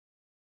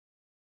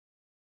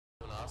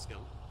ask him.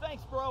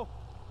 Thanks, bro.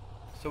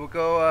 So we'll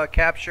go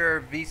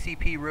capture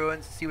VCP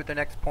ruins, see what the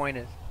next point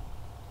is.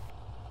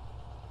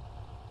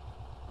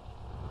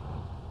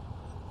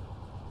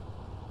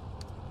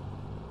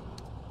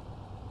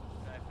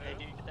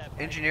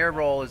 Engineer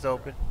role is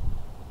open.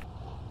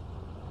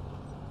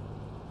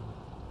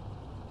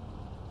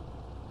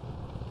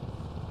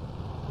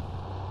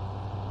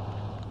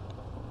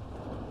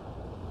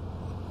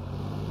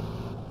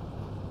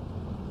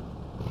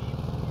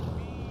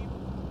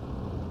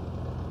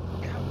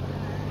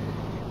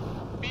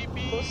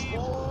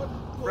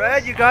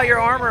 Red, you got your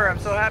armor. I'm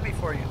so happy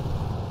for you.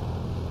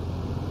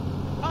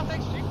 Oh,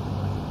 thanks, Chief.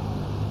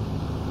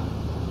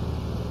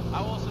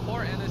 I will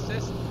support and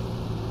assist.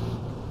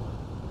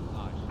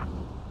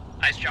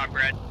 Nice job,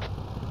 Brad.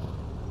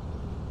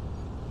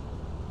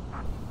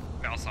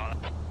 We all saw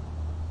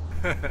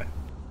that.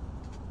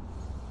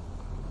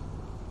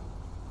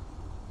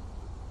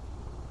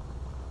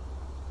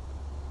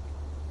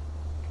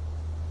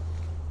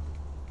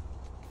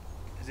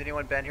 Has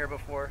anyone been here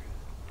before?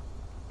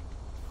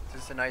 Is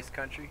this a nice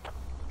country?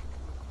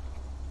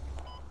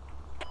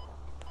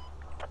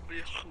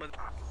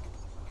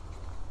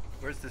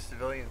 Where's the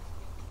civilians?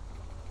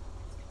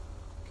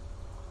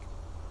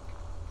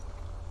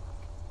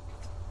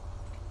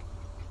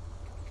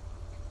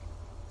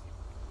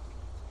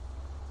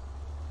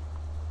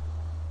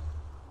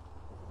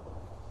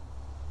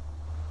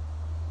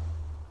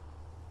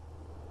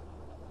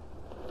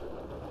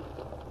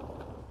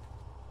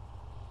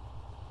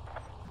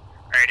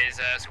 Alright, is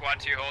squad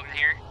 2 holding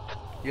here?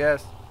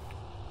 Yes.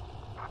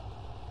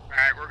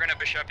 Alright, we're gonna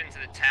push up into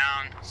the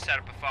town, set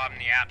up a fob in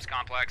the apps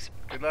complex.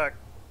 Good luck.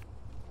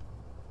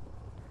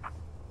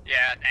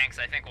 Yeah, thanks,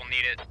 I think we'll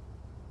need it.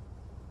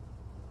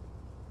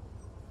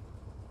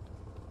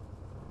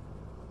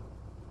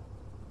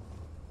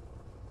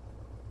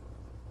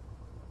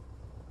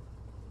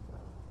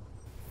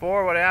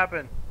 Four, what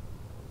happened?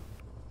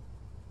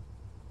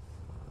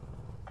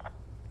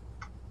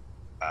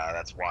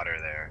 That's water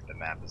there. The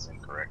map is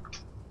incorrect.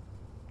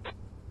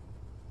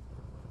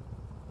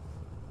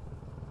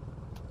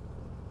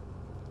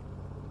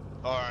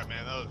 Alright,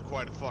 man, that was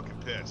quite a fucking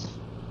piss.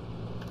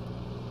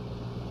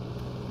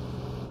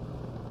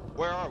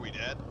 Where are we,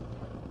 Dad?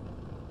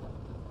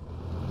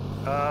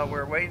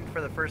 We're waiting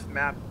for the first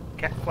map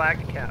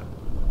flag to cap.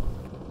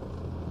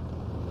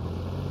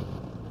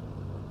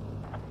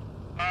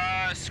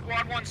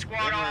 Squad 1, squad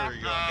Where off. are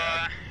you going,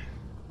 Dad?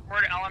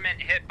 Word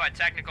element hit by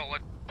technical.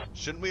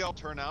 Shouldn't we all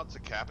turn out to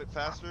cap it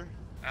faster?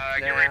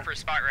 Get ready for a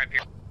spot rep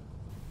here.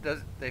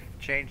 They've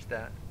changed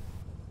that.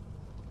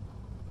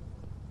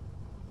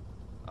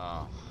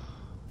 Oh.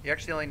 You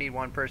actually only need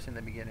one person in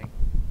the beginning.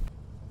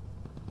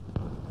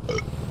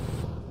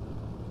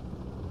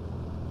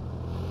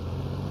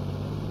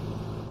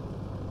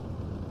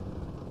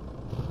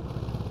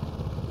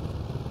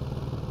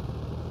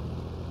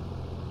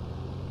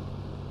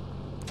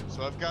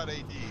 So I've got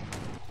AD.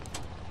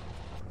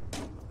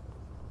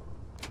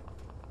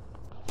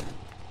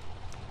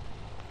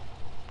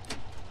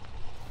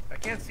 I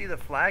can't see the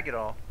flag at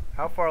all.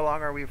 How far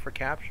along are we for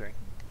capturing?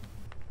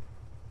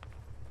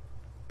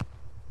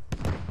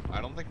 I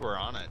don't think we're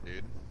on it,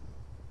 dude.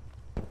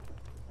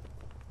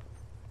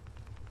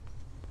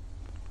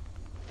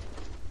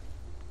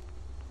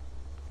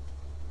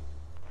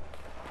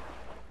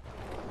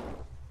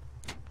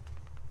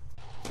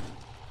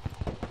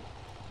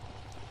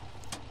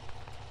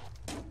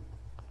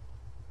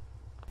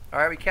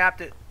 Alright, we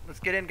capped it. Let's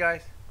get in,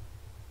 guys.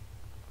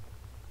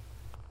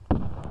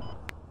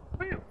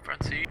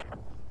 Front seat.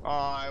 Oh,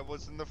 I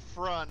was in the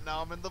front,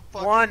 now I'm in the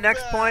fucking One,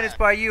 next back. point is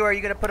by you. Are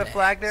you going to put a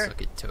flag there?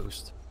 Suck it,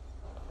 toast.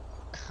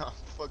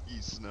 Fuck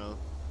you, Snow.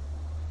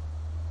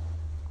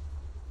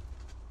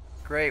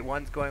 Great,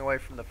 one's going away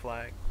from the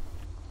flag.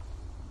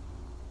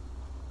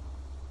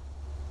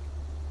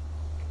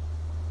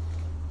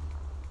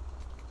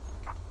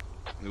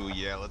 Ooh,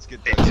 yeah, let's get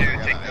Hey, that. two,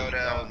 I take got note an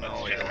of no,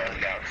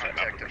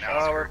 contact of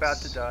Oh, we're about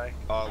to die.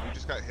 we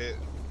just got hit.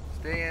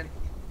 Stay in.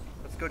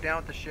 Let's go down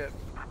with the ship.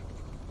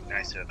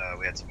 Nice,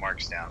 we had some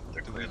marks down.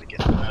 They're Do we clearly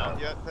turn getting out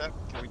yet, Pep?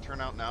 Can we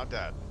turn out now,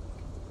 Dad?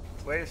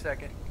 Wait a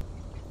second.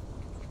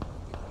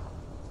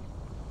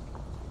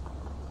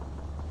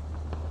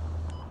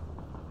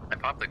 I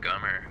popped the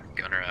gunner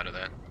out of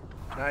that.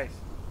 Nice.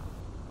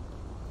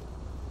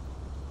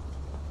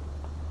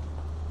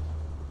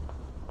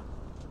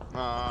 Oh,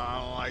 I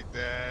don't like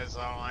this.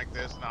 I don't like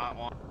this. Not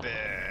one bit.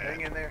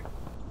 Hang in there.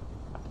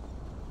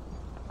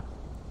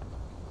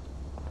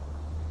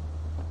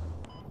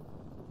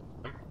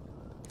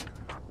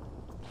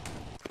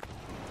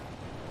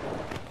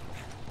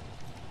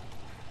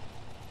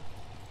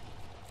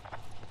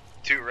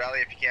 Two, rally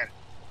if you can.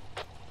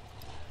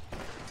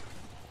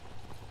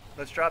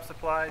 Let's drop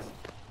supplies.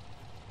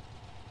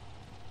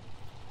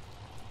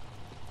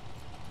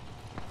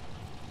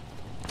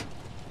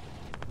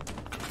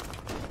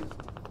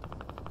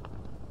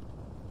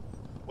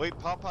 Wait,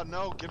 Papa,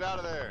 no, get out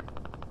of there.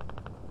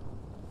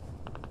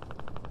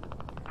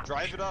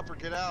 Drive it up or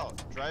get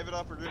out. Drive it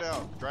up or get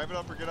out. Drive it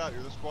up or get out.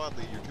 You're the squad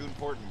lead. You're too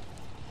important.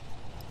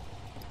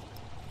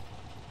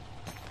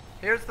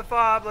 Here's the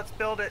fob. Let's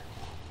build it.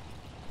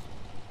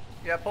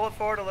 Yeah, pull it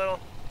forward a little.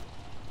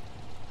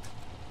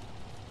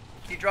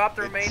 Can you drop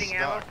the remaining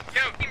ammo?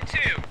 Yo, Team 2,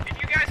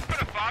 did you guys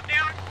put a fob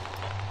down?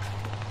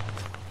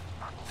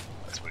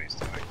 That's what he's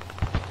doing.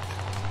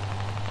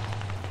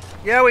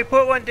 Yeah, we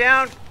put one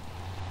down.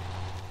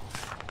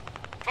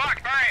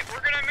 Fuck, alright, we're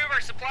gonna move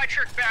our supply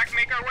truck back,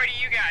 make our way to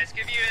you guys,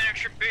 give you an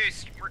extra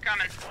boost. We're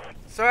coming.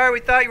 Sorry, we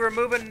thought you were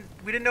moving.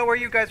 We didn't know where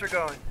you guys were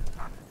going.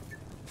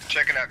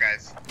 Check it out,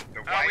 guys.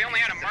 The white we only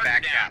had a means marker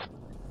back down. cap.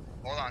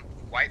 Hold on.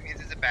 White means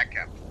it's a back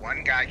cap.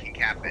 One guy can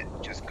cap it.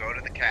 Just go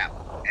to the cap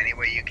any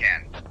way you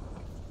can.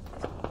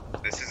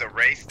 This is a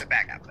race to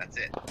back cap. That's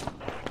it.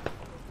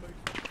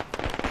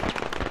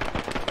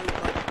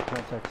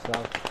 Contact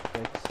south.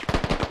 Thanks.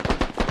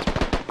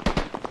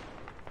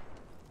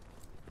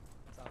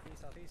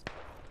 Southeast.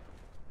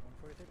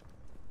 142.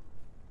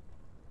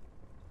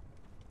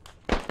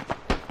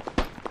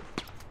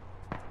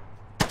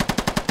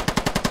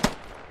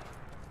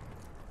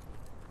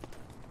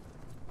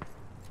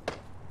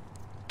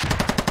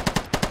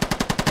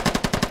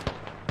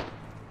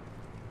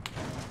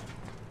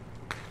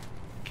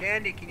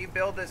 Candy, can you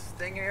build this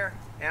thing here?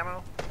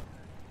 Ammo?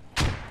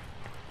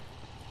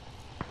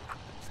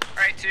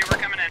 Alright, 2, we're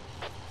coming in.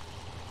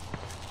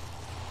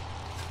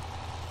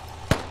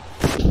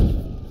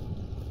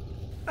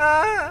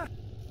 Ah!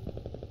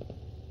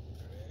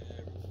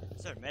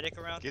 Is there a medic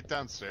around? Get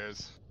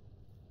downstairs.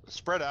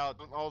 Spread out.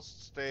 Don't all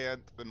stay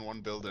in one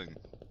building.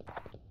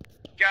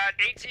 Got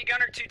AT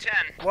gunner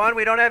 210. One,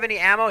 we don't have any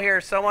ammo here.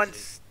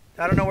 Someone's...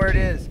 I don't know where it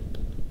is.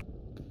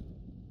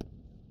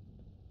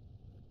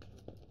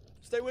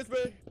 Stay with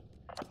me.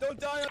 Don't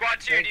die.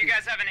 Squad 2, do you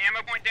guys have an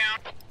ammo point down?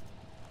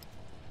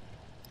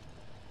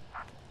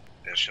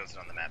 It shows it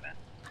on the map, man.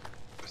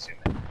 Assume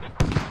it.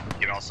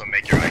 You can also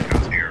make your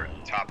icons here.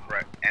 Top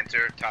right,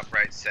 enter, top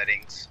right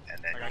settings,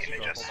 and then you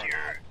can adjust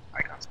your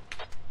icons.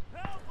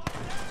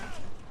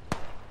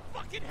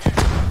 Fucking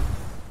hell.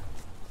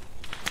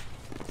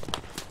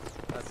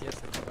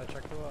 Yes, I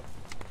checked you up.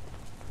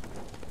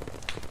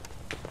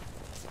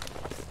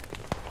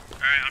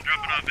 Alright, I'm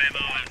dropping off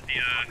ammo at the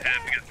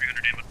half. We got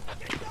 300 ammo.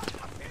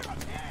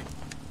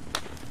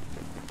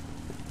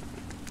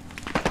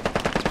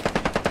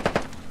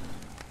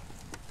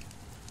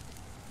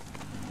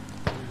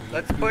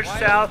 Let's push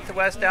south to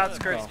west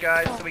outskirts,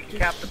 guys, so we can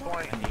cap the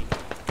point.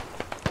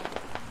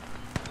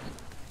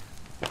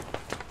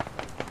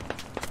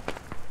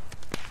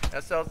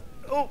 SL.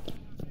 Oh!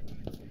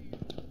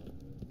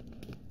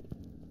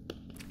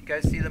 You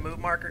guys see the move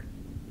marker?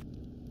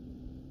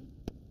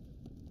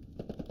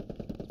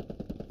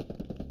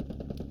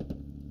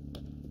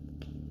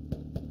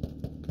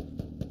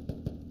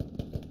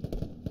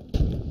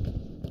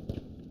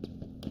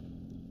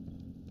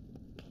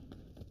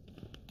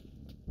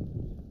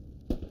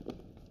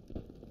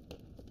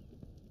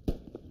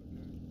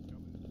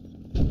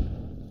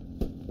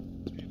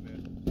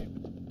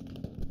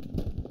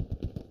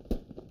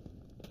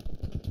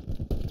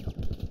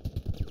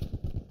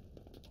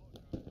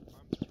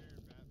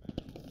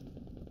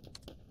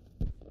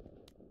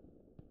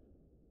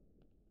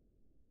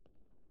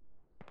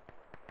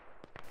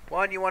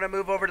 One, you want to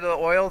move over to the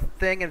oil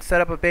thing and set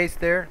up a base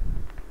there?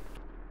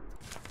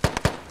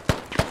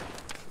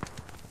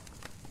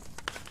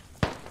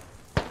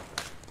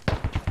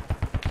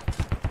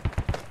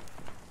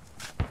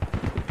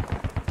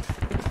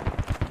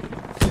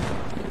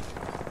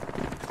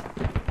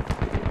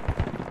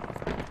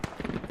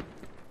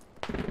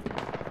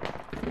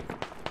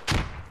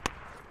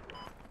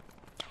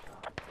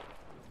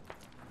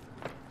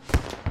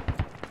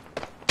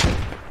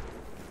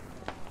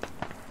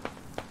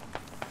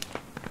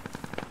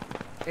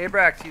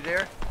 Abrax, you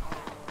there?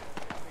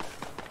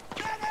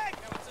 Yeah,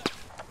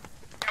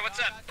 what's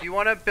up? Do you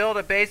want to build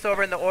a base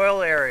over in the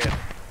oil area?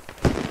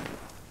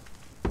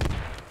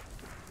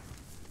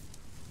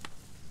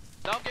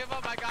 Don't give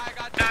up, my guy. I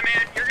got you. Nah,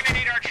 man, you're gonna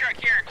need our truck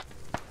here.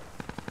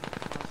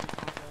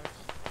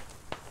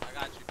 I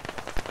got you.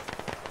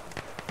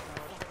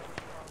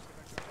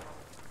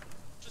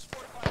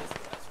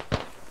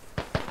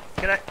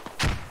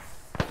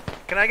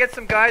 Can I get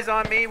some guys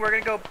on me? We're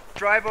gonna go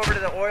drive over to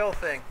the oil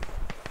thing.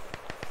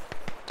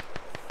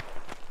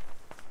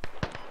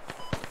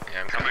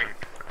 Yeah, I'm coming.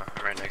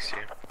 I'm right next to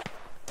you.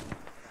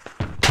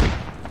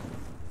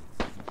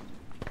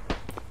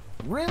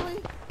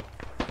 Really?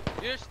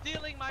 You're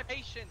stealing my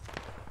patient.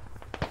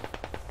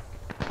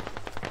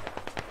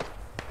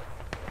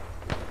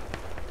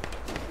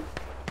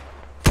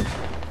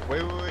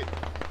 Wait.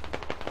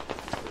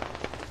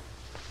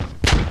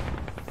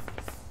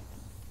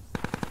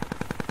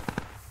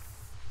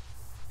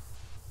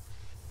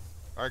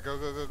 Alright,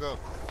 go.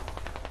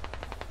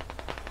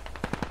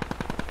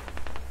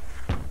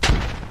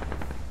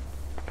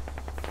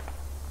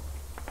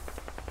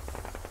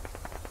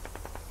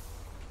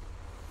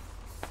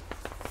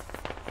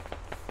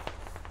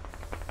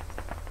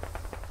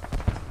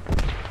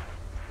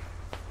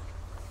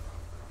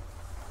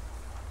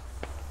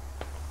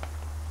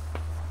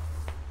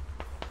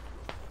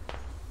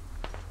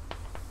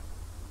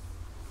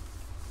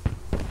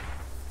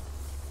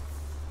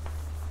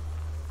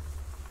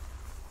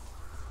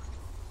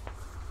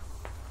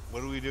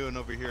 What are we doing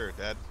over here,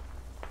 Dad?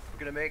 We're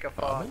gonna make a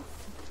fob.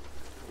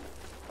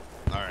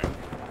 Alright.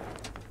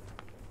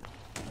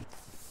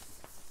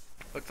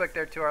 Looks like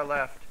they're to our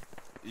left.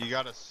 You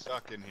got us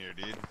stuck in here,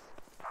 dude.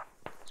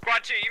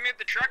 Squad 2, you moved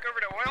the truck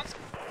over to oils?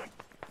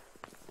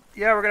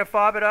 Yeah, we're gonna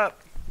fob it up.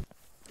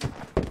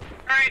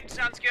 Alright,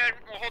 sounds good.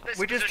 We'll hold this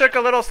We just position.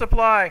 took a little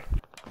supply.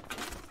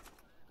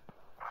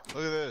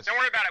 Look at this. Don't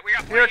worry about it, we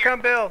got Here, plenty come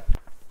Bill.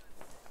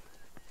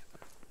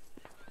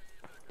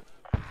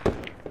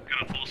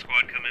 Got a full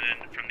squad coming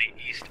in from the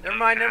east. Never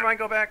mind,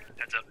 go back.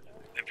 Heads up.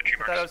 Infantry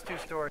I thought it marks. was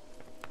 2 stories.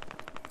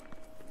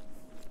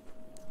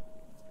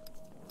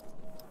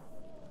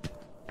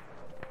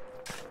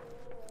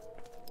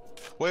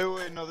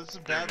 Wait, no, this is a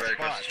bad very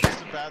spot. close to This is a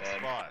street, bad bud.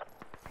 spot.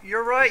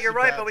 You're right, This is a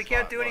bad but we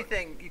can't spot, do look.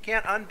 anything. You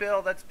can't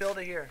unbuild, let's build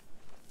it here.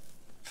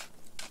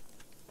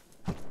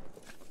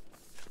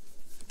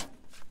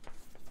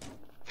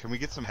 Can we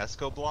get some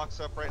HESCO blocks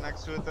up right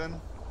next to it then?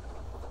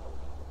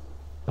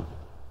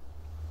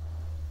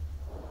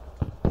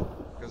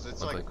 Because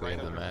it's Look like like we right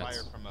have the under mats.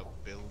 fire from a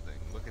building.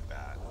 Look at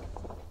that.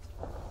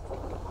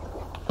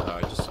 Oh,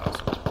 I just saw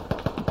some.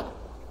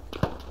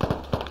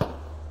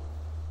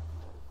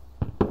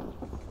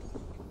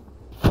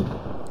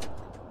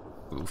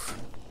 Oof.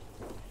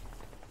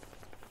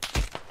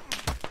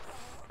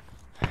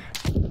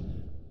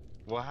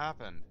 What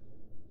happened?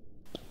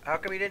 How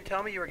come you didn't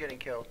tell me you were getting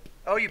killed?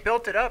 Oh, you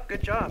built it up,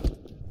 good job.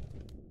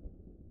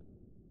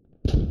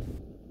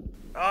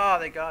 Oh,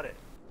 they got it.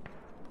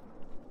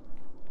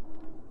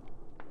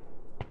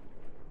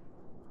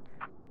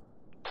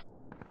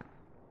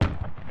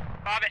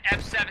 Bob at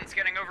F7's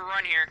getting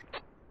overrun here.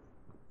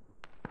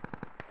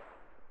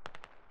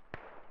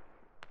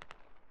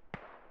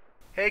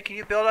 Hey, can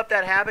you build up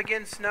that hab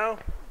again, Snow?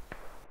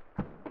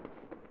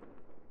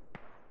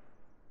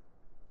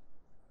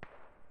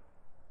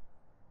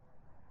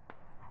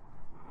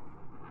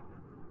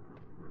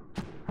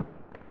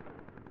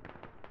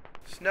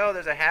 Snow,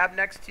 there's a hab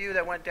next to you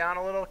that went down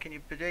a little. Can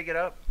you dig it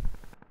up?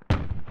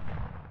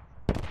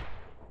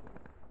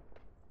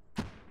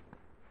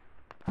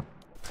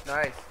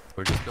 Nice.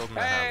 We're just building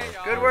the Hey, house.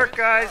 y'all. Good work,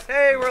 guys.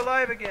 Hey, we're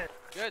live again.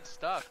 Good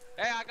stuff.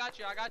 Hey, I got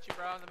you,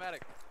 bro. I'm the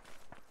medic.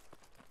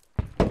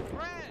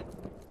 Brad!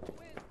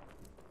 Win.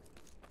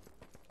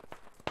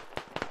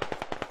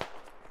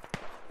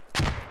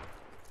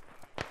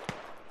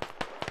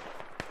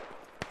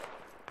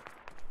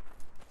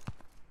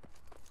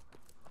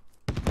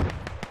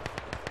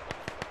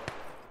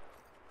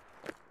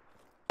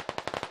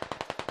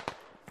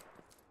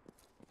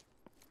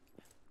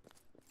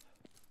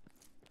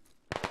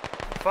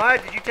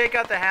 Five, did you take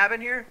out the hab in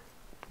here?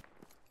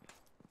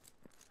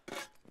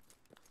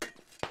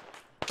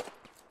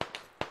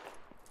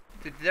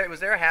 Was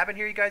there a hab in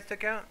here you guys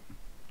took out?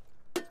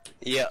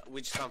 Yeah,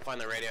 we just can't find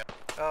the radio.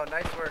 Oh,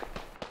 nice work.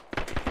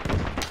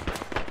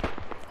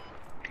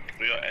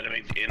 We got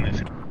enemies in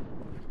this.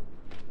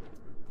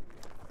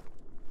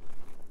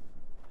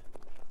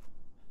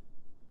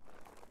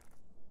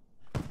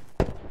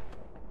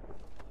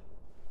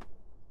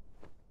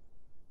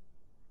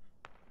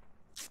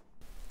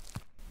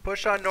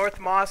 Push on North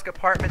Mosque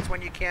Apartments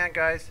when you can,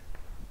 guys.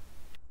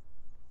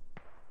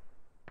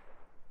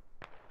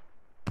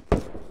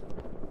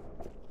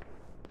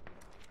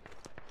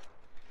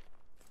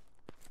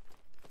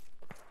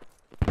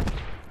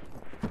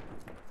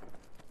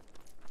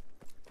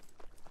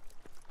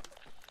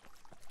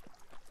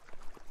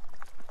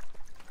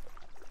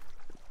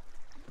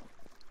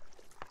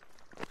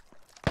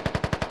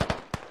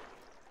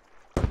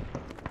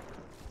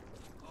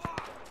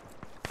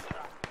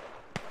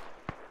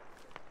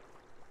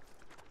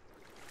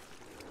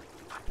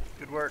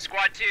 Good work.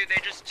 Squad 2, they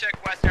just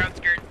took west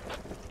outskirts.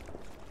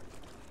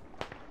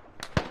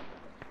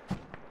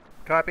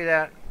 Copy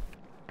that.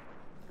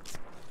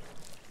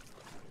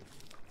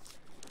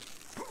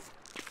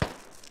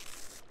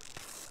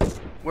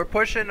 We're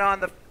pushing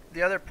on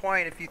the other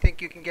point if you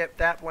think you can get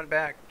that one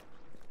back.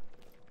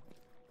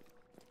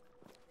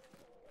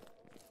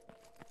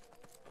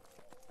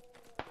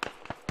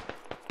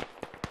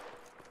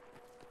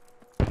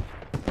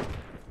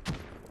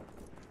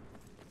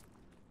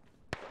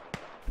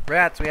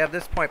 Rats, we have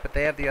this point, but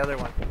they have the other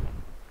one.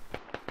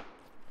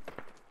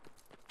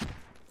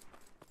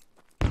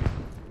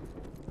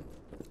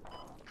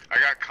 I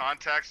got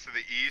contacts to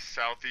the east,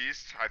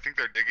 southeast. I think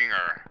they're digging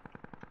our...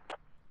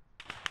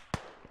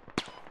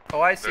 Oh,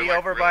 I see, like,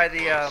 over really by the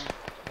close.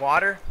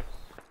 water.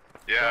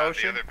 Yeah, the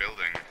ocean? other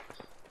building.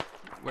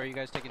 Where are you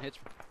guys taking hits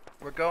from?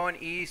 We're going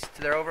east.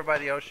 They're over by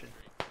the ocean.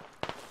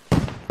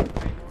 North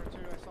too.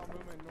 I saw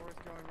movement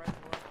north going right to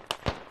left.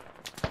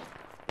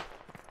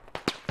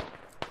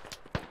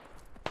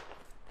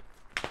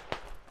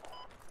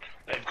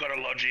 They've got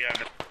a logi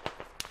out.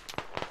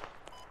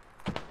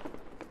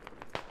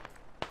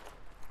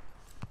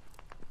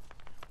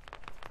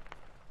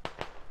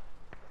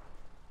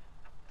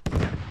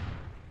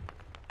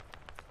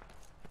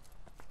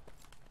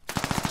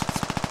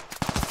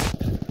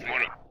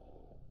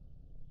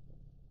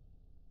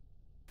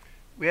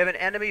 We have an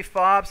enemy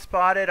fob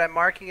spotted. I'm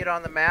marking it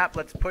on the map.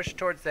 Let's push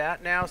towards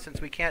that now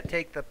since we can't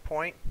take the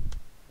point.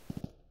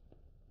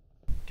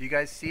 Do you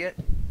guys see it?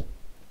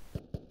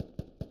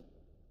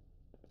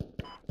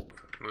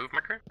 Move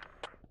marker?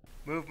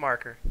 Move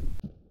marker.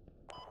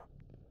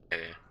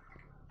 Okay.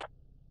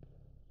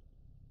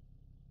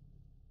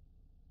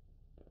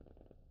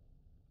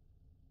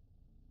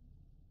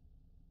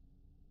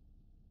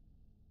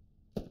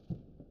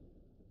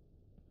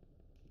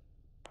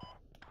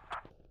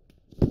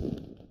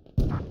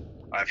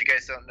 If you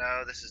guys don't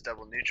know, this is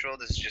double neutral.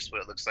 This is just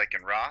what it looks like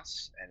in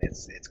RAAS, and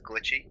it's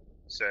glitchy.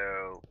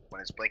 So when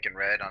it's blinking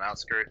red on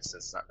outskirts,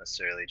 that's not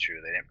necessarily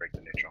true. They didn't break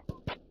the neutral.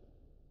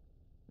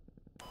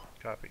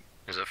 Copy.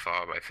 There's a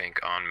fob, I think,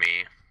 on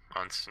me,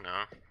 on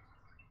snow.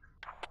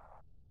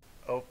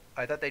 Oh,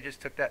 I thought they just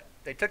took that.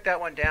 They took that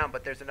one down,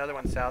 but there's another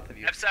one south of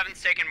you.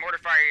 F7's taking mortar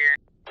fire here.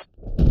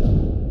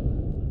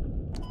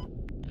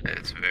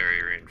 It's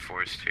very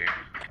reinforced here.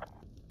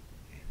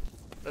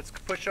 Let's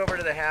push over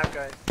to the hab,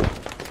 guys.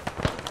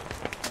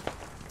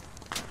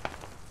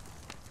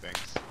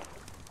 Thanks.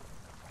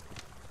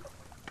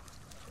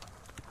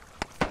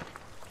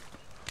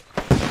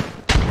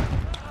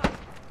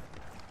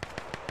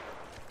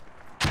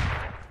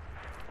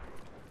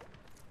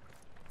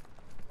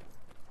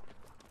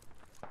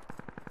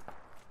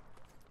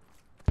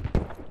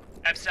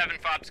 F7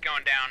 fob's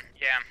going down.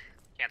 Yeah,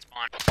 can't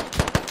spawn.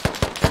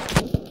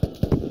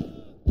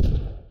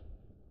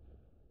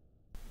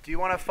 Do you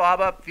want to fob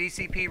up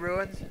VCP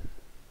ruins?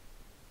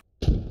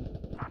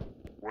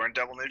 We're in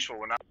double neutral.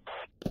 We're not.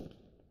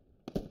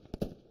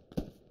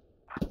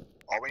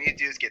 All we need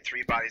to do is get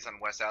 3 bodies on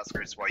west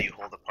outskirts while you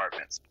hold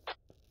apartments.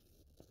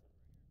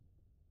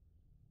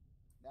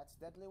 That's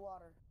deadly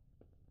water.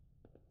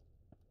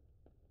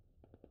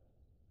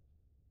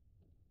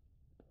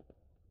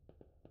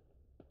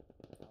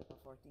 Alpha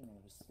 14 and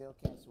we still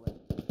can't swim.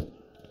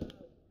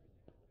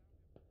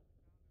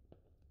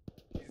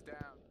 He's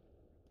down.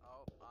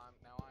 Oh,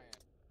 now I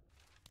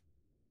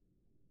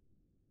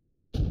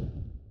am.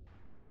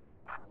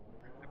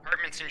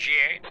 Apartments in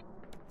G8.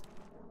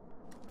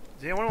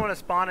 Does anyone want to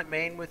spawn at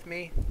main with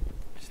me?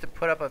 Just to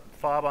put up a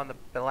fob on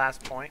the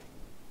last point.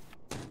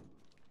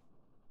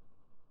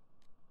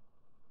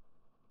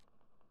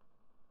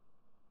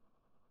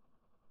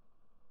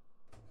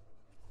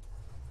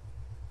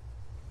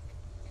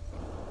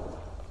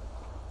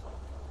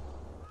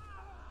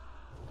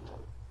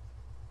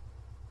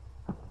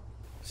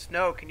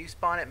 Snow, can you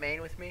spawn at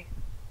main with me?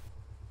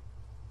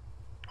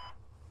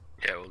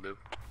 Yeah, we'll do.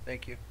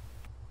 Thank you.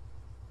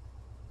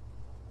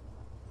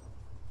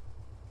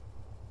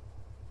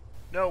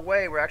 No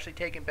way, we're actually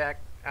taking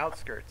back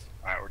outskirts.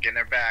 Alright, we're getting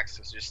their backs,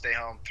 so just stay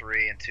home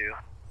 3 and 2.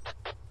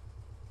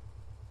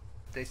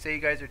 They say you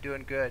guys are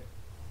doing good.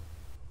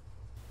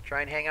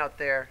 Try and hang out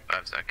there.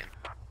 5 seconds.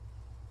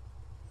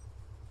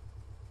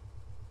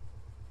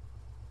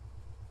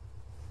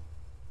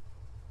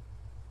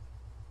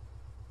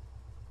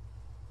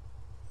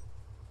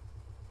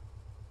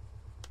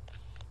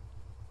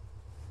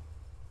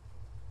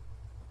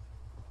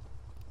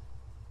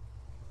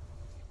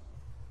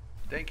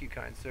 Thank you,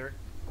 kind sir.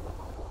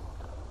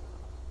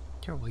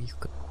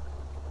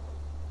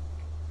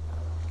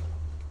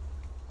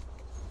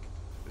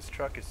 This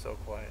truck is so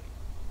quiet.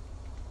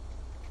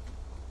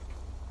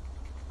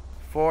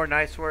 4,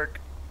 nice work.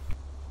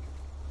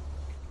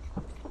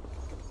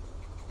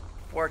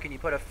 4, can you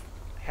put a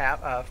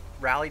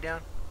rally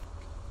down?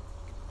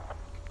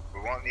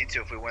 We won't need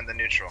to if we win the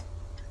neutral.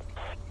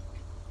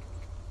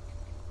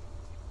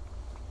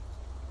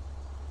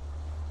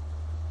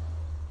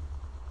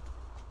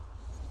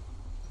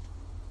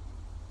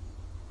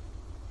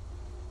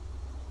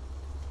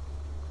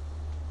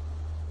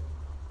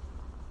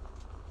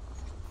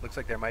 Looks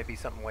like there might be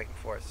something waiting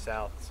for us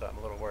south, so I'm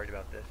a little worried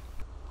about this.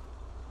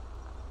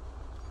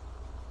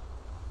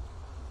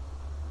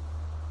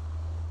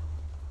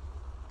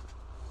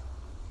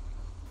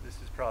 This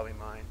is probably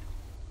mine.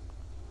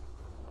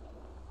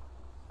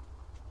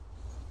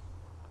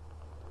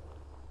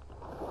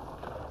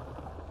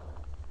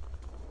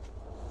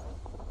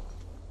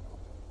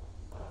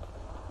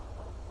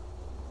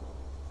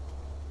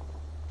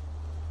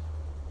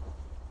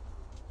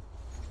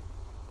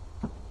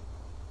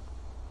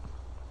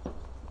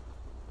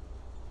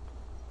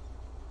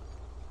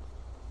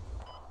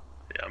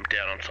 Yeah, I'm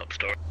down on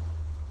substore.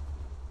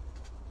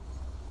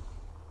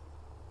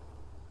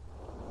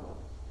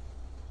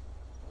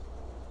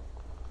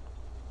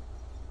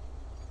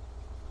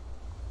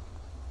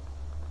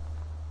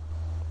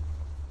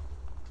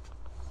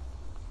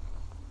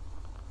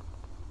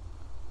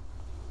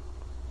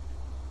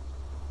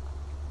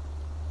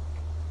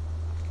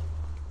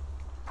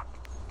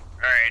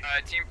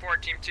 Alright, Team 4,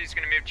 Team 2 is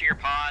going to move to your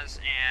pause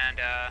and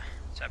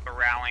set up a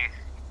rally.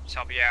 Just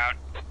help you out.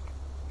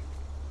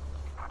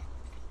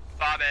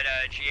 Bob at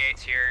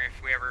G8's here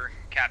if we ever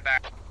cap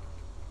back.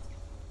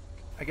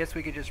 I guess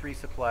we could just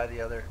resupply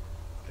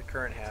the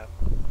current hab.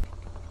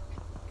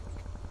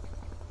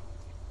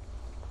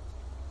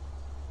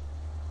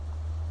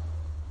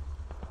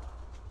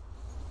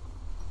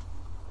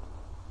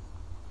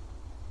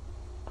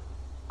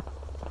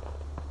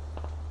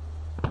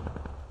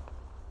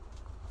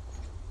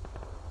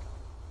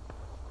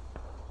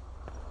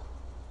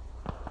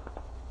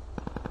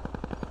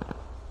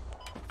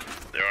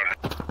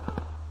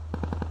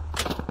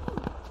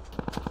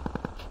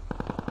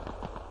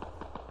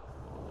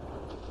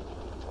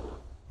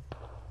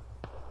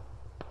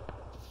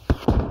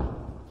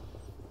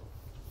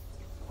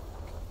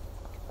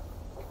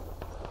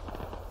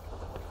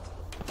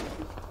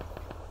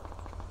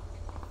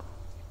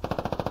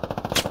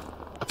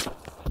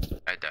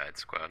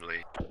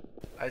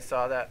 I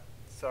saw that.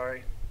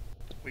 Sorry.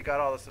 We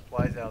got all the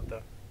supplies out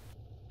though.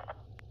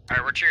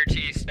 Alright, we're cheer to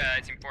east,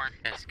 Team 4.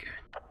 That's good.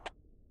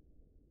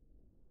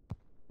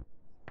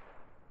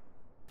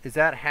 Is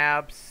that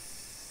Hab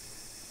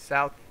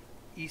southeast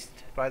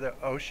by the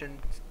ocean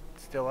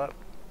still up?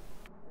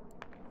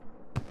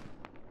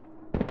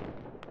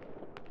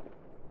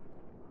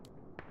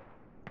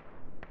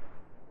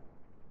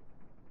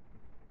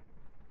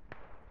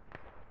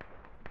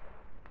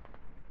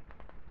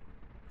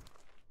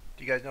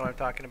 Do you guys know what I'm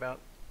talking about?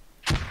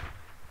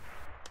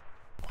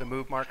 The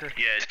move marker?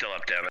 Yeah, it's still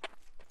up, damn it.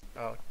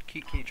 Oh,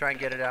 can you try and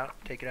get it out?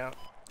 Take it out?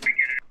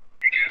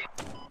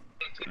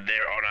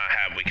 They're on our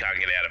hab. We can't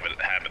get out of it.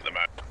 Hab at the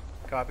moment.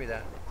 Copy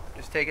that.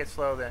 Just take it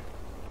slow then.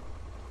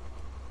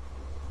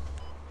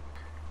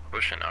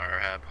 Pushing our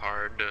hab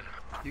hard.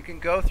 You can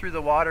go through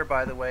the water,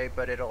 by the way,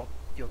 but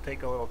you'll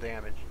take a little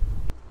damage.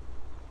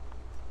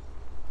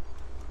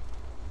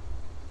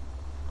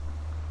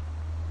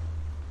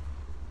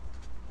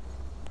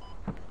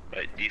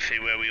 Wait, do you see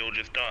where we all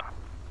just died?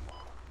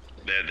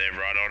 They're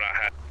right on our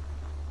hab.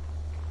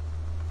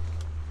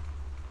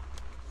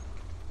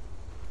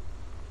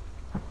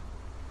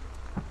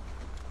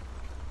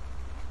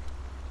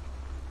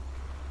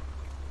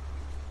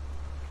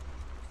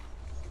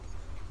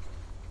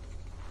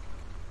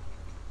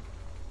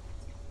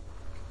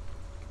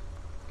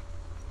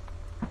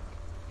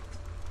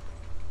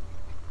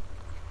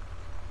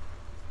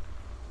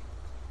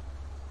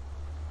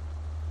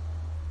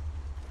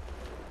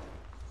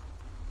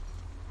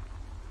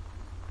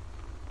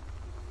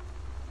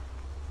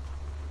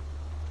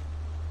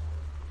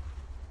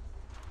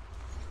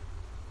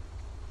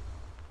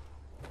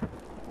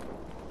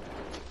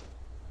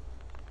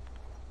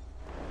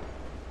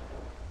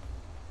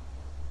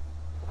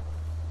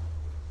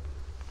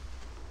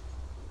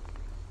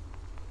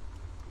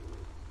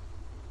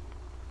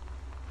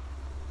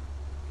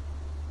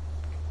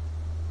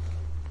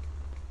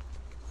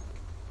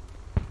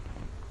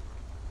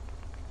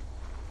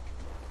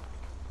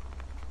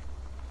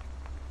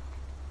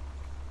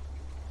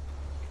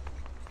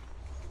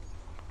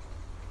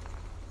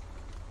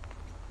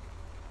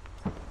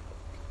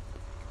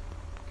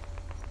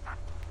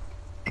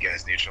 You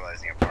guys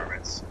neutralizing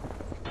apartments.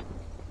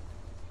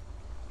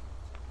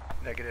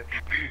 Negative.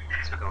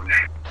 So go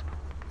now.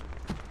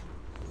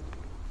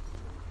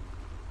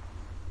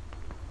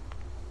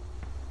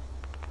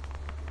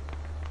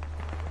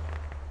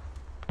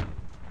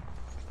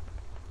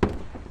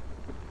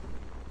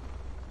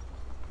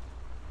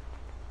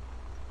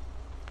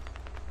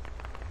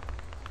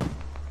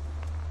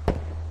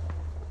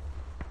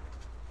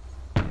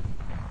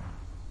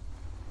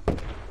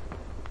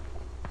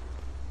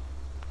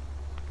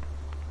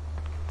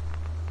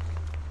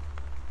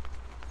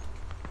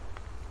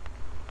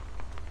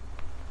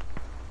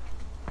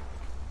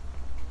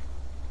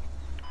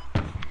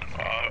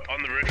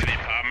 On the roof of the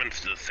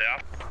apartments to the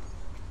south.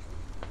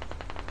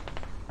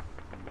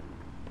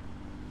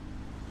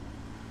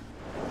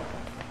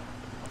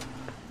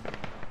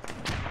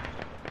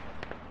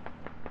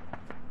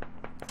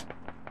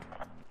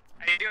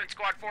 How you doing,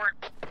 Squad 4?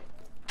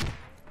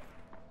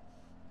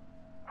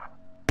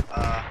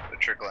 They're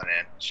trickling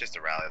in. It's just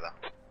a rally though.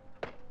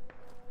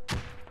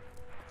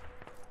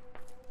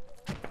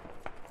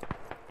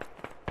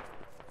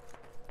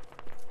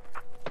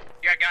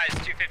 You got guys,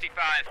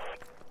 255.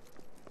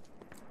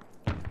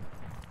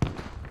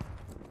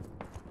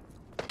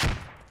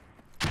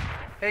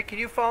 Hey, can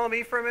you follow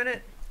me for a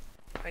minute?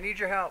 I need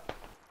your help.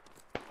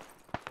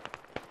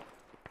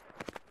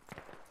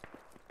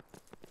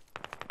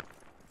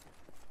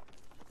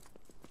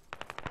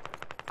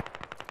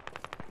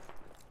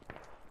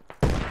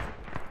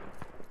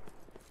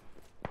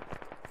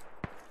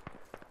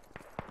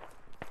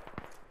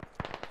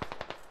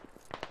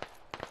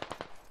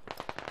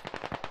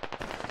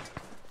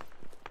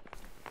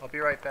 I'll be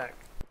right back.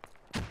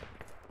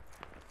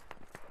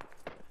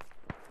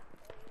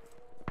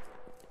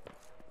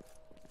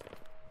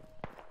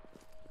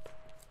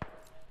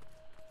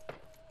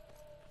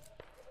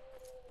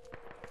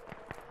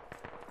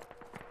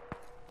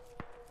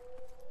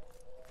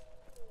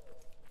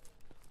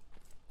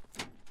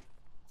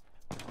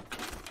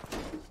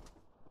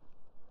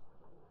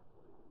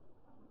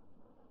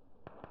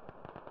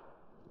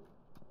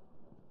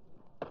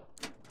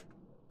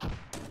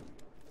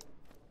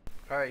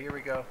 All right, here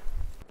we go.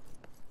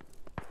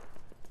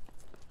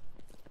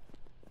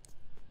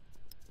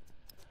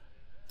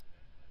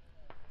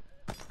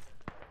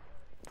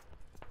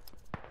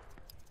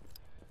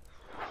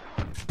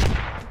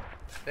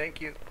 Thank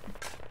you.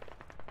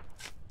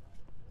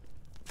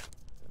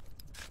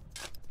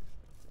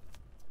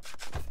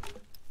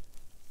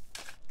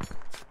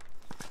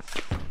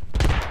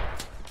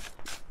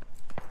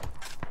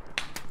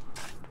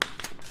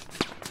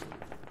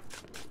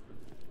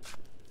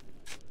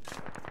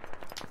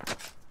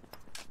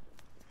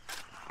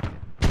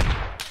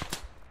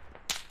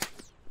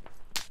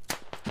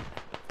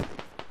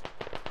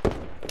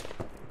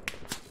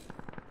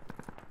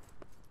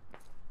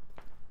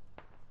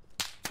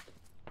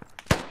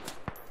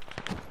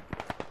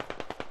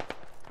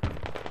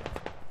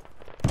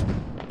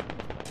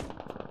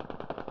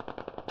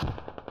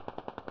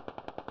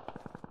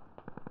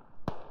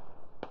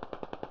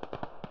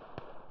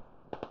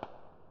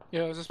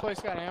 Yo, has this place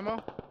got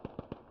ammo?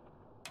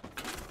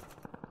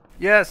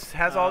 Yes,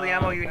 has all the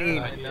ammo you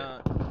need.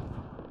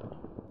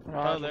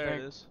 Oh, there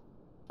it is.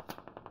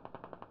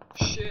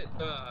 Shit,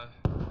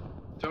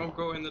 don't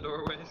go in the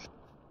doorways.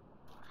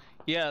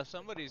 Yeah,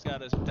 somebody's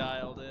got us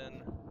dialed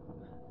in.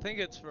 I think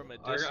it's from a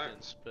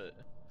distance, but...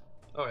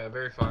 Oh yeah,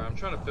 very far. I'm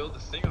trying to build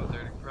this thing out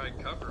there to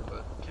provide cover,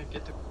 but can't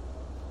get to...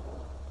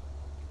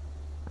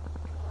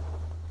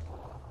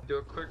 Do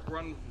a quick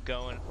run.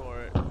 Going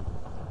for it.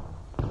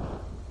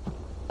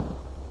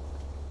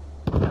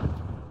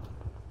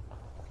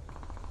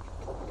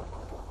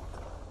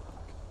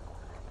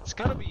 It's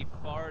gotta be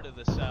far to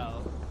the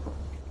south.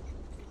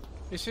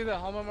 You see the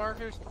helmet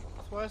markers,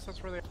 West?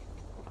 That's where they...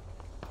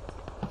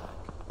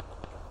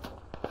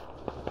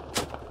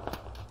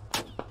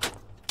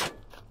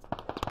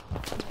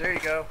 There you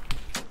go.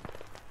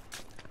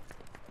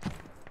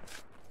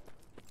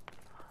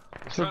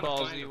 It's a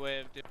ballsy way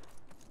of doing.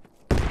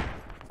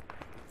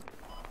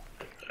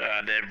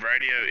 The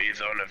radio is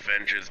on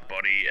Avenger's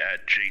body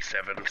at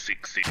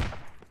G760.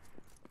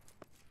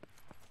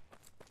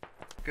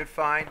 Good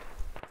find.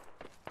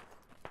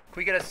 Can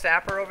we get a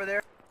sapper over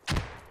there?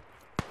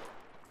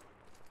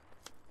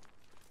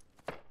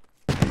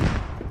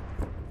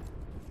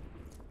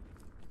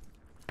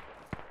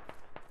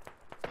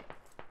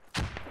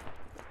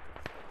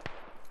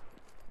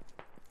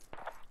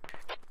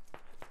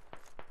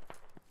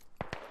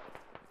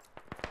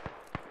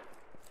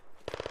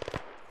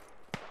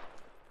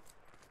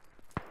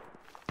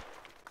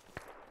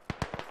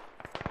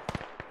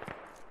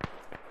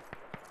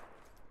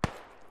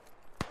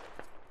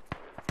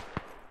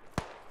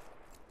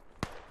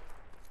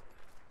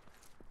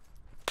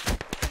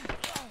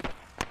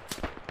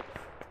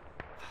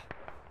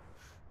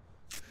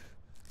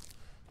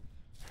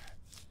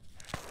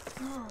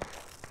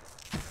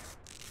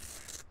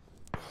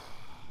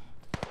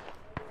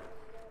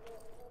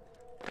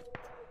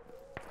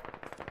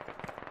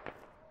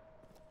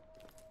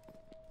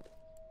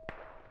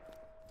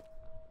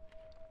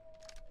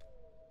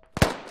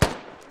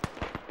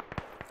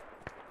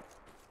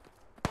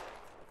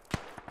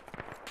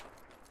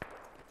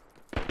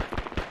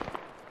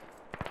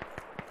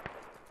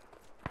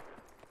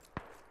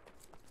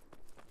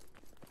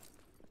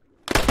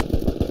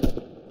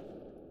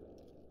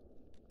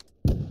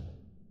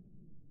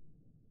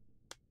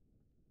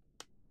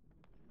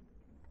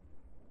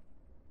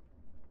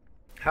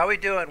 How we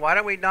doing? Why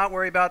don't we not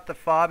worry about the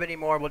fob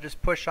anymore? We'll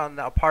just push on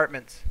the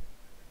apartments.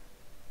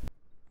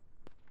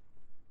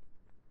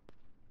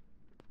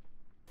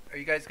 Are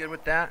you guys good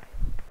with that?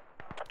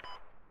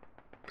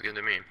 Good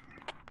to me.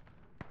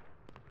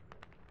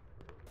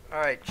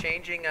 Alright,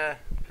 changing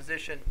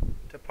position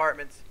to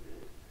apartments.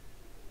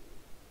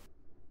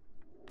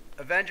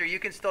 Avenger, you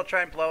can still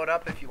try and blow it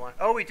up if you want.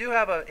 Oh, we do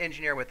have an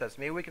engineer with us.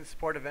 Maybe we can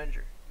support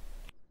Avenger.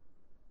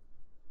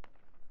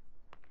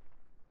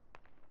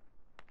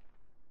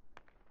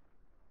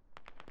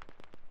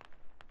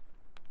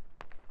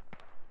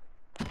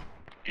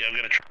 Yeah, I'm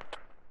gonna try.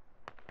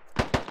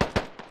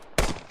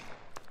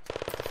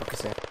 Fuck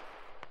is that?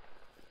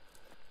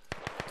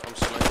 I'm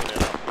sniping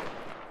it up.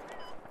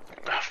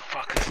 Ah,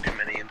 fuck, there's too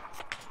many in.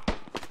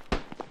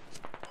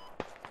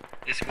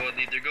 This squad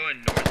lead, they're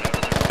going north out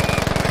of their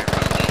fob, going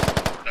around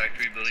the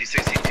factory building.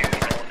 T62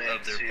 rolling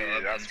of their into fob, the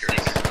and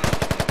outskirts.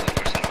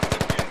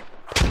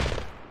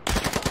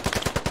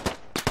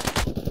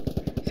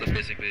 So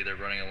basically, they're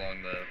running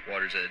along the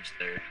water's edge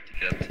there to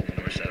get up to the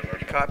north side of our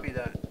fob. Copy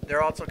that.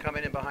 They're also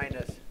coming in behind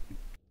us.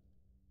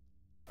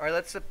 Alright,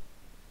 let's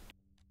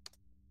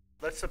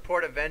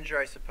support Avenger,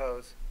 I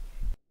suppose.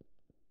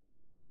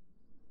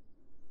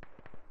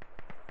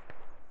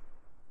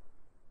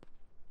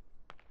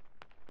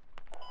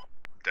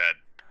 Dead.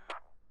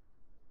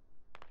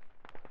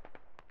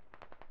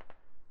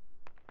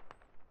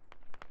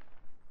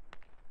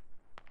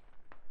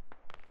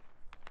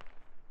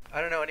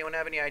 I don't know, anyone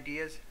have any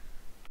ideas?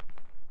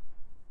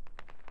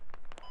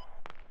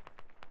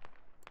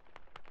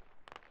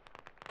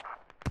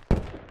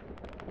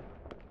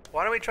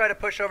 Why don't we try to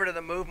push over to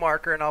the move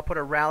marker and I'll put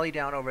a rally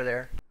down over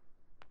there.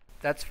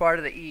 That's far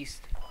to the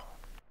east.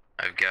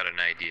 I've got an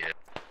idea.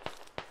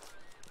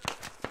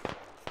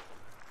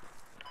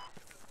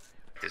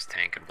 This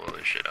tank can blow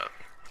this shit up.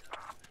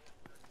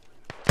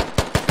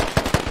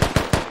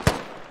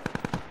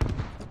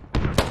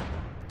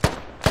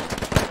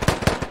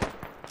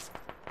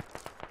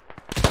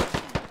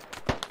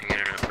 You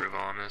get an approval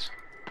on this?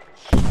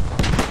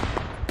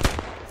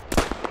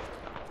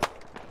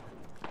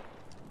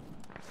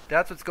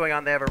 That's what's going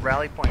on. They have a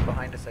rally point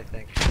behind us, I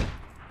think.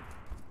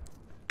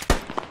 Can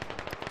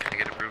I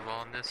get approval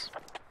on this?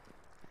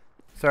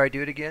 Sorry,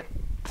 do it again.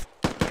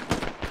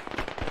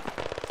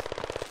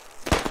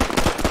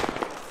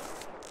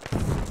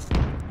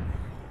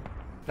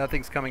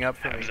 Nothing's coming up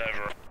for me.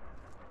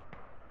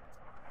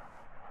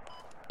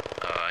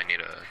 I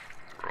need a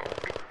roll.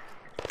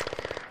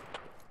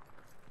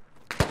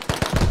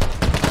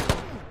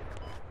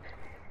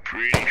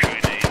 Pretty sure you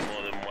need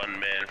more than one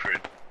man for a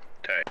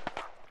tank.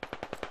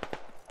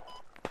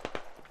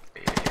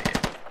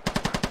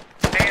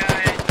 Hey,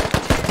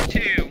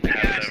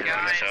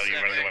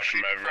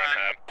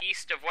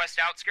 west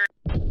outskirts.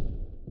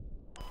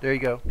 There you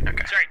go.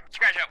 Okay. Sorry,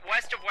 scratch out.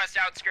 West of west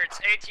outskirts.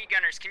 AT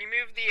gunners, can you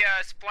move the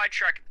supply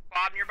truck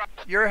Bob nearby?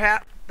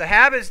 The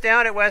hab is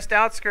down at west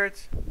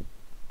outskirts.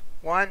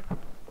 1.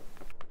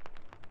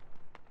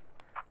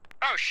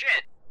 Oh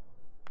shit.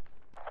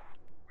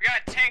 We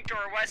got a tank to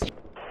our west.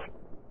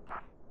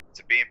 It's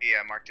a BMP,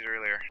 I marked it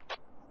earlier.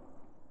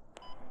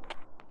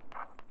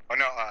 Oh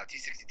no,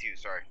 T-62,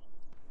 sorry.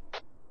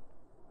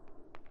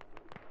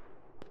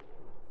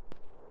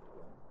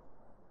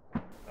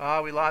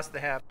 Oh, we lost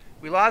the hab.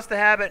 We lost the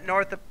hab at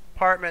north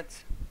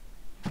apartments.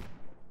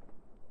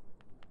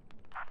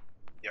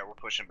 Yeah, we're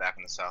pushing back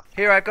in the south.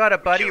 Here, I've got a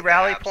buddy Killed the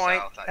rally hab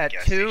point south at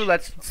gas 2. station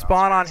Let's from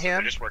spawn on outskirts, so him.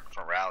 they're just working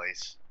from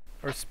rallies.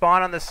 Or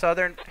spawn on the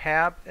southern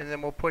hab, and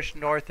then we'll push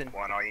north and...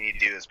 One, all you need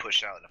to do is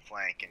push out in the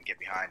flank and get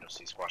behind them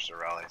so you squash their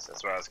rallies.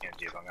 That's what I was going to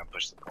do, but I'm going to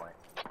push the point.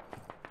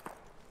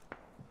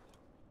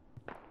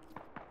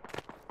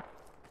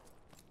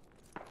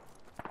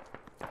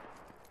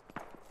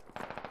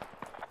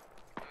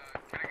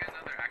 Can I get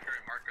another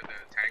accurate mark of the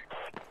tank?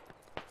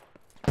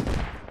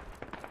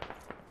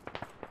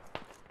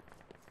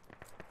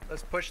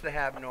 Let's push the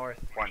hab north.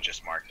 One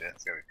just marked it.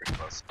 It's going to be pretty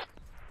close.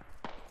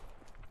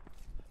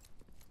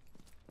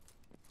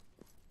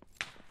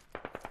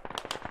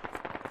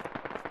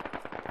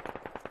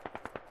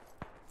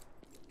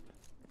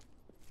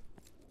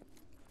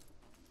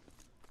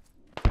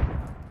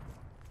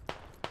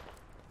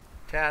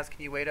 Taz,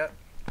 can you wait up?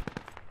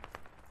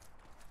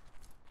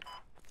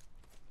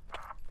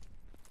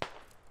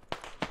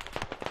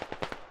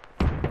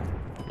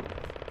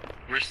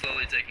 We're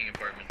slowly taking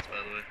apartments, by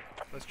the way.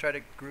 Let's try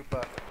to group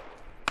up.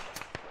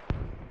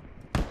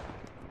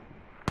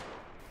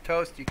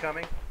 Toast, you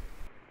coming?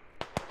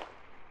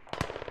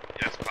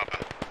 Yes,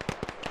 Papa.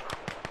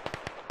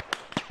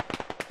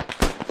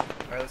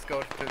 Alright, let's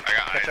go to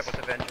catch up with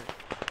Avenger.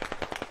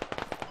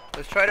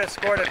 Let's try to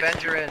escort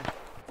Avenger in.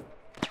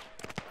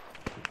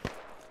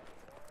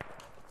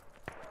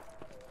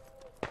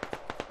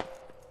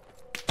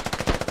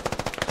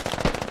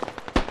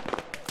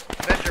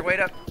 Avenger, wait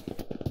up.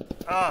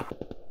 Ah.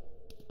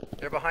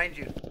 They're behind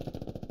you.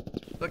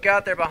 Look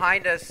out, they're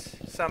behind us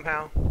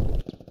somehow.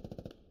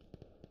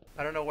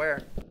 I don't know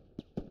where.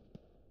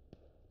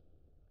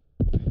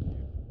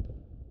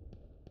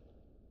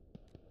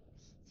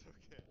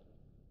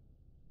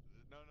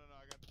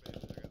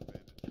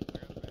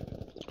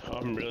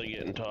 I'm really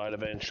getting tired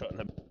of being shot in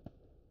the...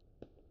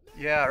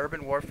 Yeah,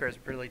 urban warfare is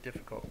really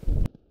difficult.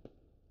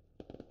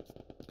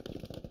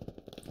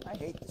 I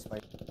hate this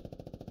fight.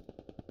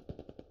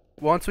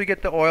 Once we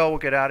get the oil, we'll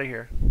get out of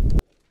here.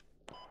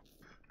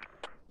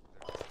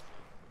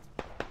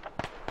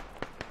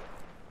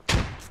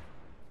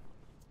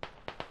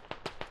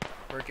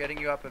 We're getting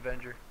you up,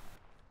 Avenger.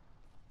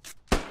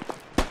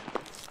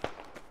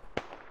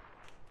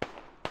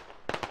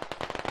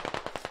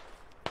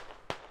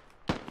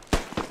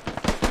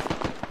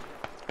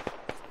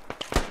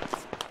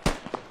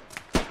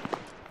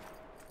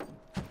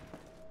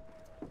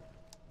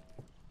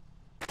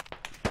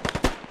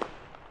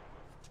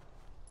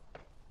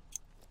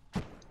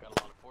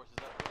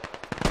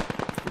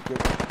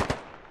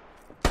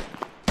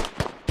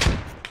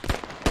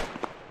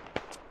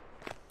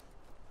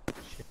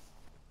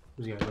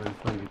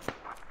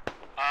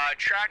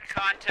 Track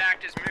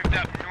contact is moved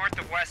up north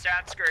of west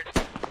outskirts.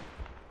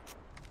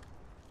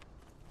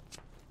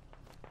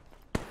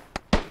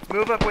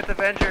 Move up with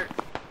Avenger.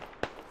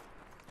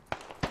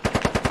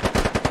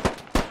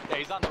 Yeah,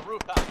 he's on the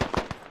rooftop.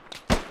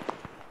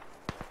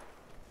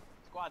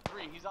 Squad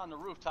 3, he's on the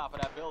rooftop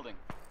of that building.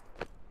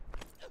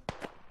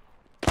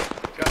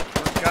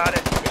 Got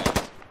it.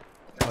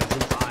 Oh, he's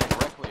inside,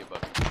 directly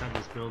above you. Inside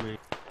this building.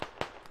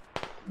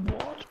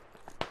 What?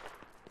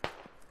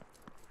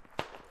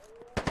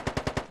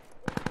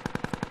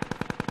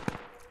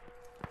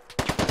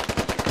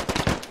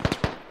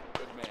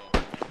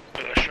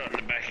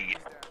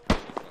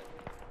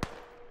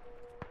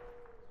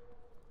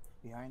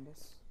 Behind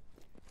us.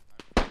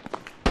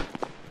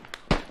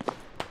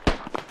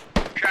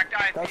 Tracked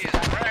IP is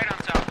right on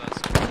top of us.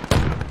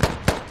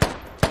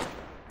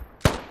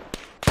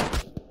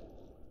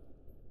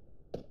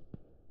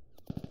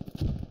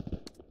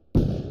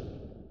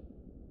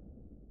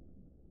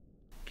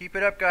 Keep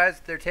it up,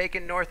 guys. They're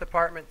taking north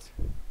apartments.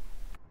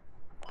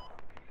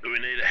 We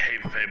need a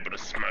heap of people to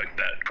smoke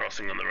that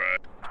crossing on the road.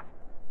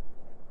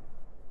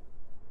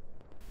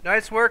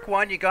 Nice work,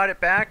 one. You got it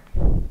back.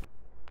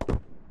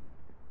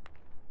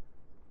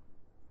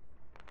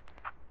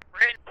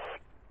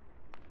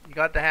 You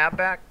got the hab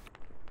back?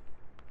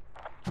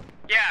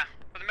 Yeah,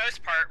 for the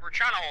most part, we're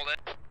trying to hold it.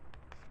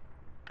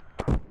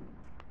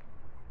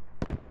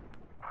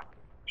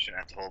 Shouldn't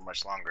have to hold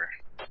much longer.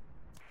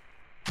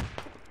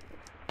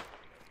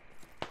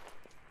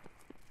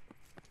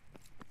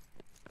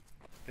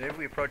 Maybe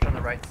we approach on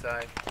the right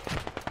side.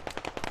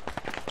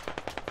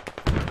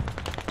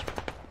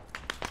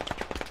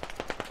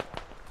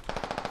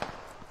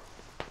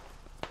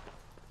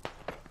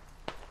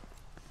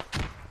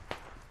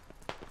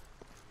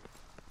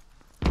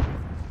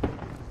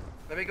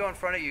 me go in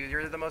front of you.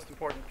 You're the most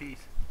important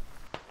piece.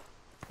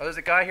 Oh, there's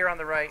a guy here on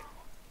the right.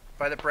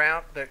 By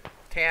the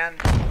tan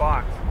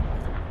box.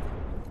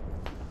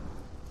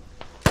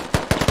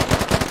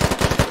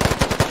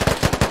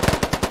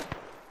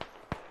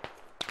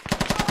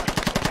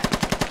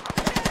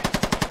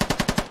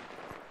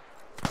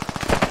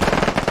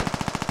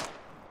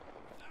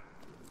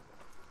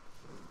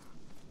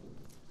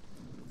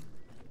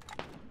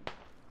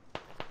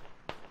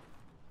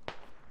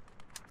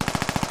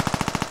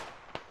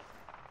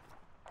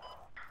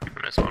 I'm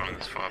gonna spawn on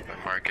this fob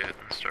and mark it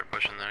and start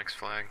pushing the next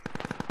flag.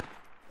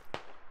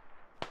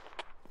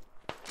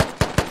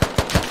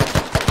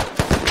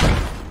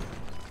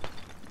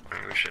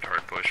 We should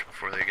hard push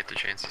before they get the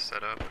chance to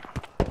set up.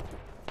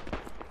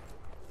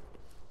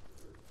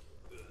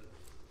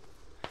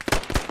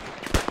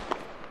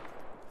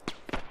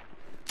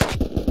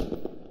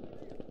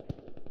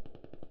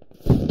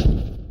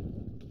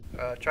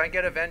 Try and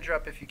get Avenger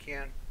up if you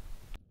can.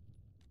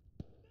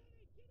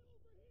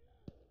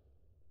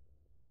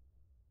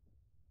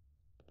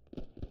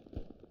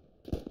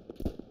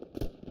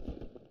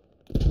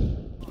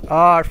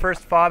 Our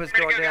first fob is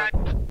going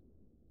down.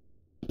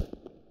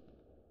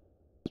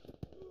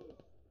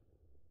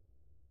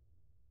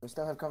 We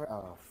still have cover.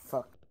 Oh,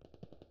 fuck.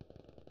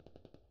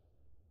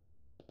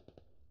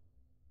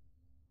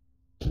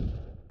 Hey,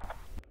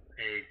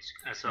 it's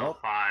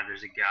SL5.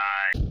 There's a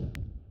guy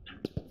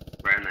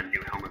wearing the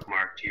new helmet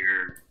mark to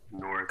your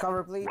north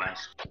Cover, please.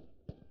 west.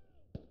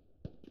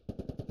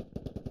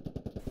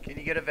 Can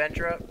you get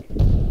Avenger up?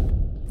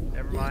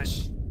 Never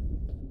mind.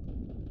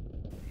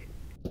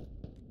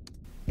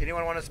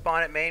 Anyone want to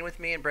spawn at main with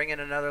me and bring in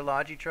another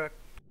logi truck?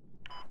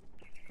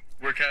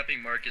 We're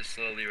capping market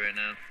slowly right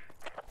now.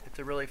 It's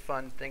a really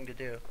fun thing to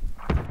do.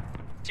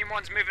 Team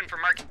 1's moving for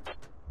market.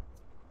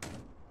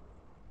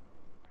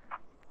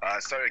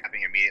 Started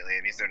coming immediately.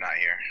 It means they're not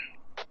here.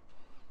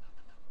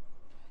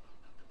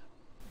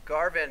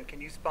 Garvin,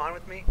 can you spawn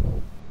with me?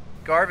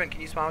 Garvin,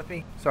 can you spawn with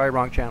me? Sorry,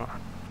 wrong channel.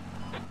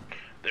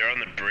 They're on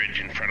the bridge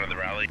in front of the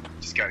rally.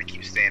 Just gotta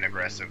keep staying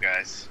aggressive,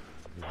 guys.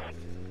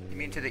 You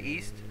mean to the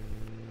east?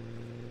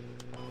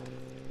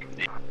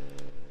 Yeah.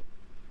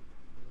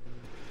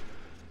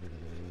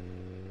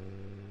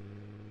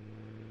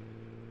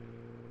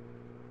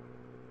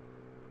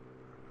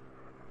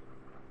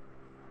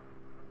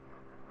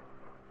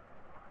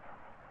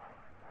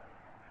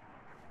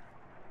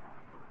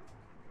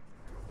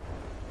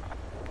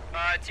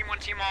 Team 1,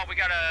 Team All, we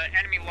got a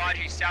enemy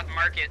logi south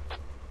market.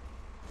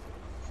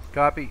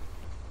 Copy.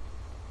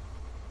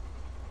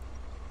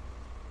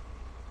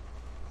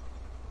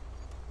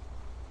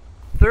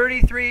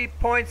 $33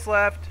 points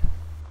left.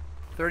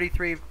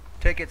 33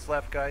 tickets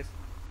left, guys.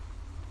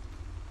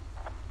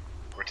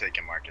 We're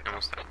taking market.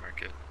 Almost at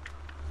market.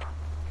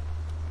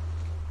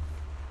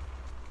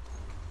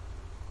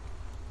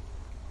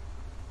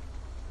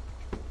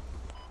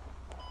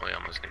 We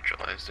almost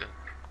neutralized it.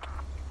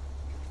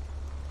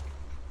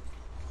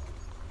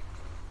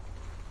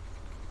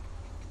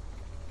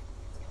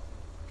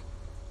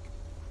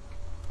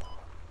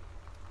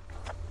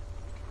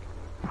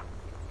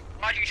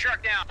 Logi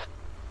truck down.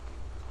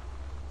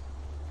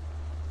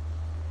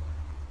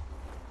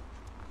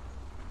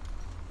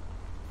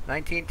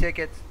 $19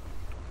 tickets.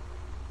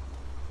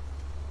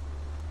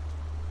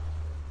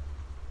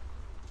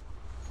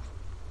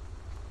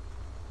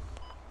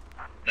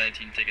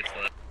 Tickets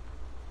left.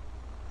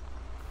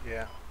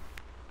 Yeah.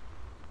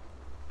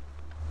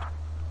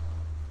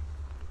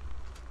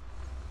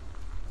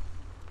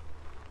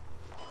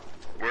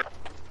 We're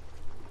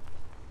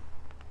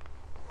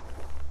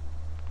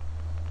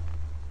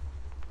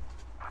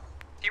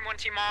Team 1,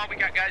 Team All, we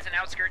got guys in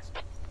outskirts.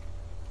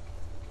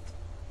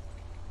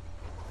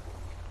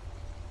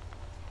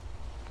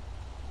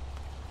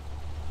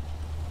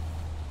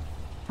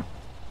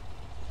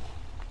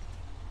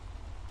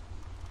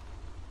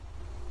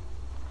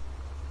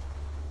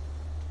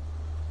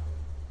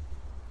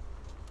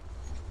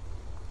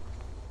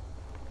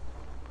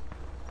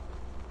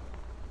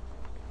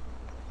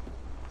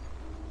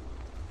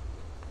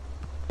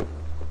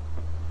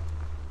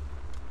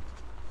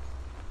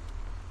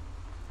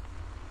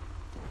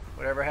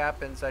 Whatever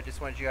happens, I just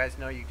wanted you guys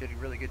to know you did a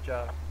really good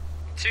job.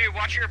 2,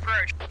 watch your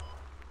approach.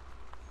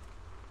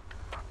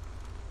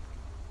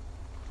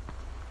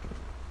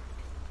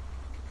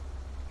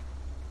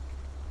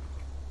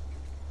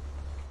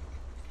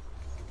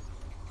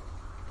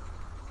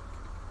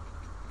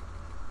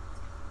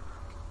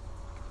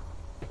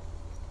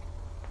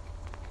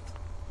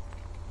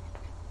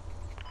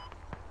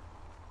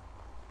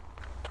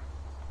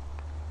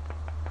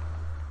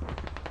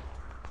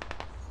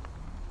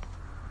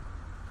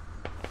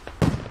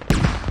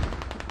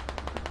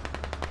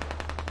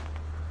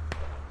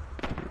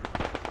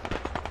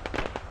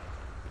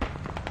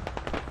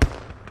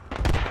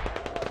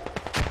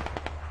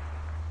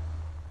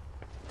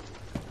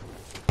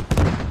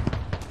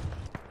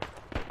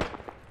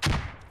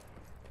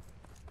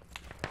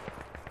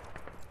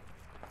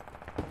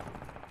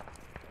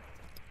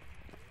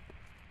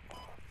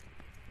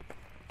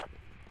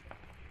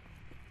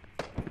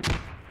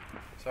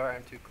 Sorry,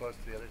 I'm too close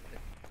to the other thing.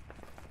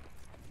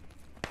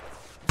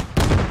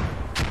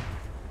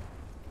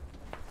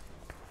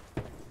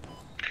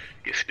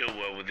 You're still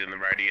well within the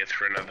radius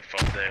for another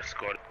 5 there,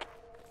 squad.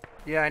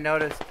 Yeah, I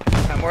noticed.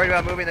 I'm worried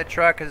about moving the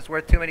truck because it's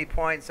worth too many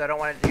points. I don't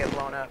want it to get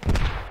blown up.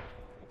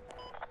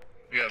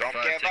 We got Don't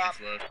 5 give tickets up.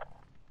 left.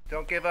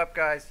 Don't give up,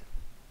 guys.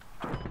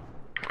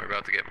 We're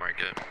about to get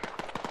market.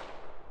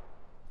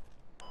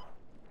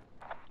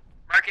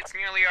 Market's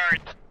nearly ours.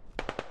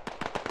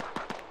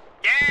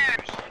 Yeah!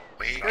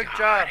 Good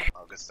job.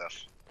 Oh, good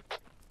stuff.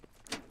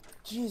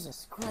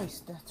 Jesus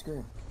Christ, that's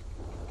good.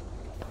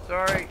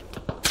 Sorry.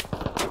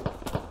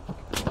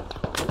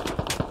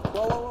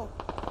 Whoa, whoa, whoa.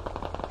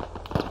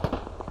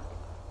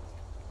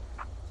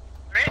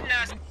 Hitting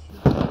us.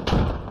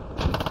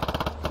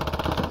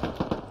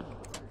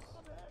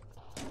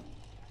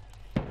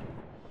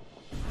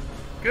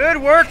 Good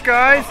work,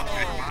 guys.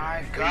 Oh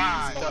my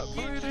god.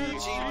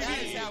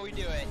 That's how we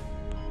do it.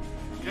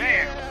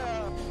 Damn.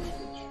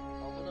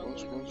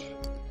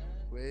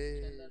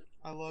 Wait.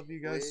 I love you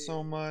guys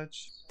so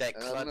much. That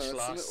clutch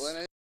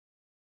loss.